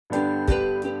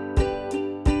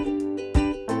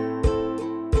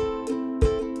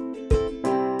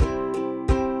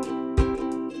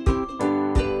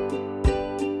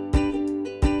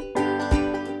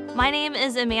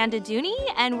is Amanda Dooney,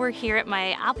 and we're here at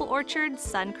my apple orchard,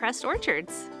 Suncrest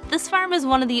Orchards. This farm is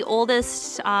one of the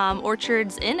oldest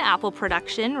orchards in apple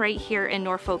production right here in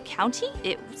Norfolk County.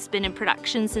 It's been in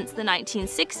production since the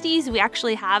 1960s. We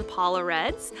actually have Paula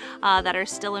Reds that are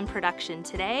still in production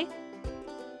today.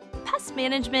 Pest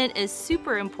management is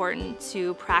super important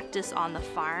to practice on the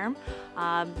farm.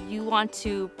 You want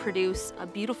to produce a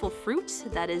beautiful fruit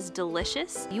that is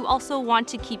delicious. You also want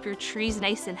to keep your trees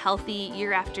nice and healthy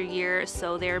year after year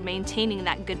so they're maintaining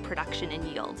that good production and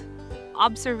yield.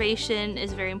 Observation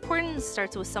is very important. It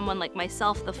starts with someone like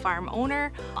myself, the farm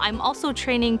owner. I'm also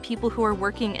training people who are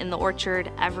working in the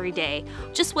orchard every day,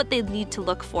 just what they need to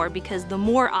look for, because the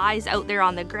more eyes out there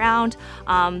on the ground,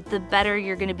 the better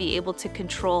you're going to be able to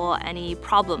control any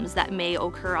problems that may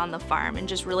occur on the farm and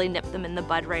just really nip them in the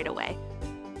bud right away.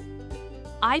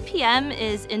 IPM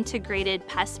is integrated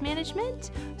pest management,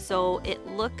 so it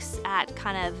looks at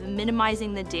kind of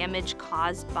minimizing the damage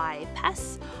caused by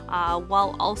pests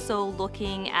while also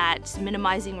looking at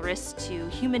minimizing risks to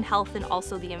human health and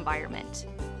also the environment.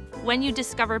 When you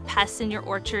discover pests in your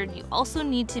orchard, you also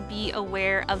need to be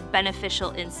aware of beneficial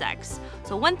insects.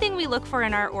 So one thing we look for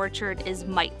in our orchard is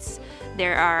mites.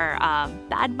 There are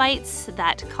bad mites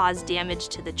that cause damage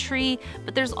to the tree,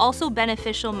 but there's also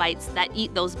beneficial mites that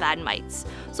eat those bad mites.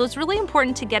 So it's really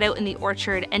important to get out in the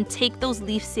orchard and take those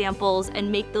leaf samples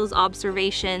and make those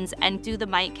observations and do the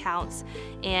mite counts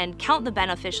and count the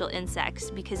beneficial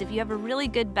insects, because if you have a really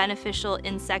good beneficial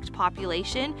insect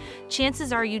population,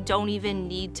 chances are you don't even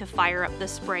need to fire up the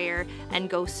sprayer and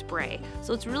go spray.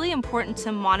 So it's really important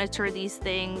to monitor these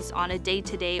things on a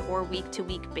day-to-day or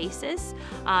week-to-week basis.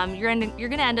 You're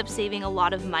going to end up saving a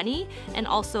lot of money and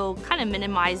also kind of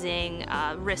minimizing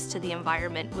risk to the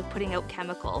environment with putting out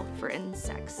chemical for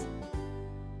insects.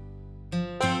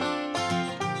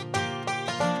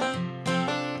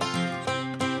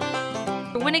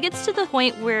 When it gets to the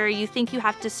point where you think you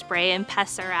have to spray and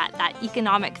pests are at that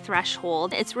economic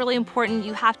threshold, it's really important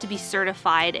you have to be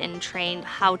certified and trained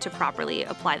how to properly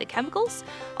apply the chemicals.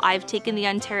 I've taken the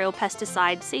Ontario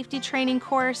Pesticide Safety Training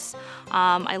course.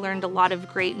 I learned a lot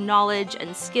of great knowledge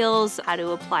and skills, how to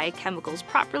apply chemicals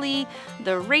properly,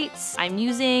 the rates I'm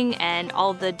using, and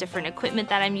all the different equipment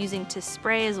that I'm using to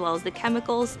spray, as well as the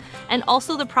chemicals, and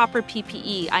also the proper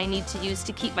PPE I need to use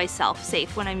to keep myself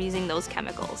safe when I'm using those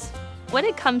chemicals. When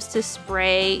it comes to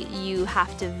spray, you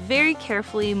have to very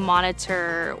carefully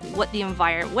monitor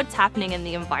what's happening in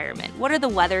the environment. What are the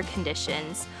weather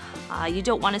conditions? You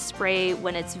don't want to spray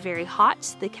when it's very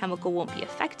hot. The chemical won't be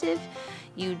effective.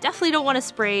 You definitely don't want to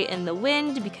spray in the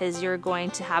wind because you're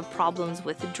going to have problems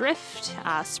with drift,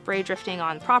 spray drifting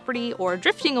on property, or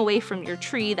drifting away from your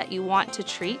tree that you want to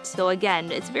treat. So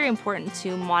again, it's very important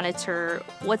to monitor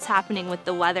what's happening with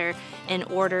the weather in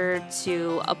order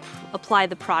to apply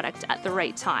the product at the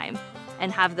right time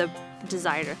and have the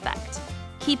desired effect.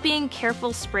 Keeping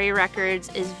careful spray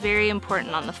records is very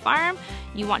important on the farm.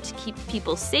 You want to keep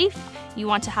people safe. You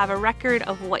want to have a record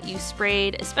of what you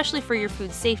sprayed, especially for your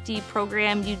food safety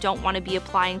program. You don't want to be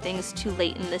applying things too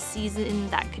late in the season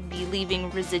that could be leaving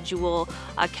residual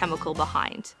chemical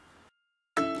behind.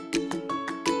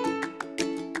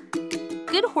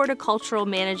 Good horticultural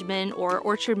management or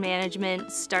orchard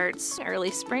management starts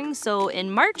early spring. So in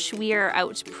March, we are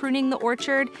out pruning the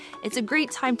orchard. It's a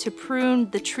great time to prune.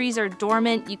 The trees are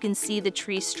dormant. You can see the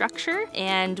tree structure.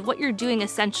 And what you're doing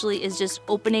essentially is just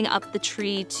opening up the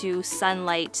tree to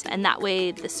sunlight. And that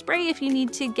way the spray, if you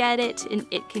need to get it,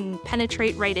 it can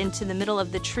penetrate right into the middle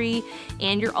of the tree.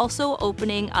 And you're also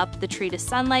opening up the tree to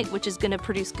sunlight, which is going to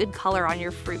produce good color on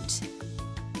your fruit.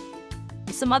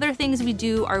 Some other things we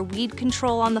do are weed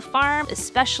control on the farm,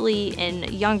 especially in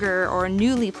younger or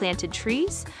newly planted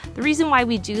trees. The reason why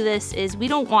we do this is we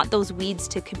don't want those weeds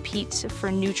to compete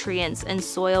for nutrients and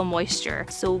soil moisture.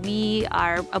 So we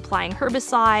are applying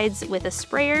herbicides with a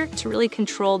sprayer to really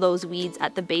control those weeds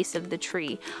at the base of the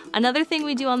tree. Another thing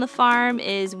we do on the farm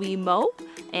is we mow,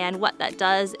 and what that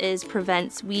does is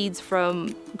prevents weeds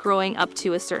from growing up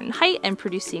to a certain height and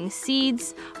producing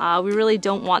seeds. We really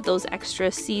don't want those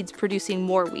extra seeds producing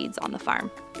more weeds on the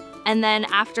farm. And then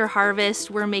after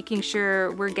harvest, we're making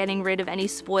sure we're getting rid of any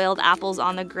spoiled apples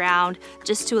on the ground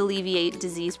just to alleviate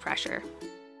disease pressure.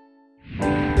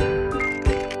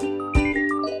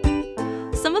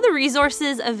 Some of the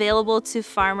resources available to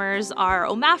farmers are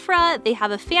OMAFRA. They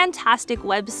have a fantastic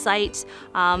website.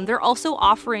 They're also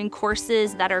offering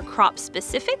courses that are crop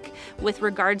specific with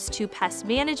regards to pest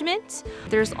management.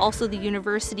 There's also the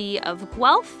University of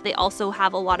Guelph. They also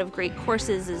have a lot of great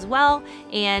courses as well,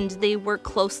 and they work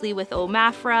closely with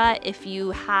OMAFRA. If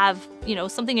you have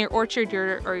something in your orchard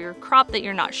or your crop that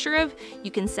you're not sure of, you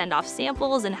can send off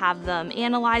samples and have them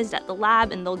analyzed at the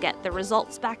lab, and they'll get the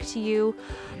results back to you.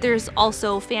 There's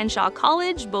also Fanshawe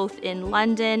College, both in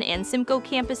London and Simcoe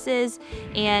campuses,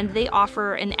 and they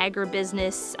offer an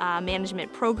agribusiness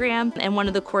management program, and one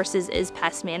of the courses is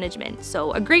pest management.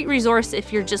 So a great resource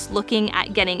if you're just looking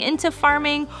at getting into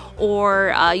farming,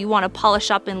 or you want to polish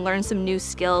up and learn some new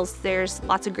skills. There's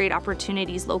lots of great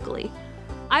opportunities locally.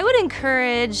 I would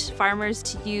encourage farmers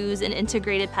to use an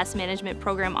integrated pest management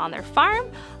program on their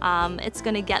farm. It's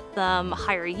going to get them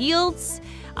higher yields,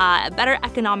 a better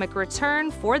economic return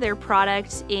for their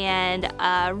product, and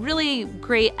a really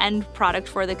great end product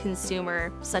for the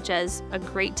consumer, such as a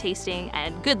great tasting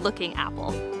and good looking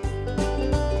apple.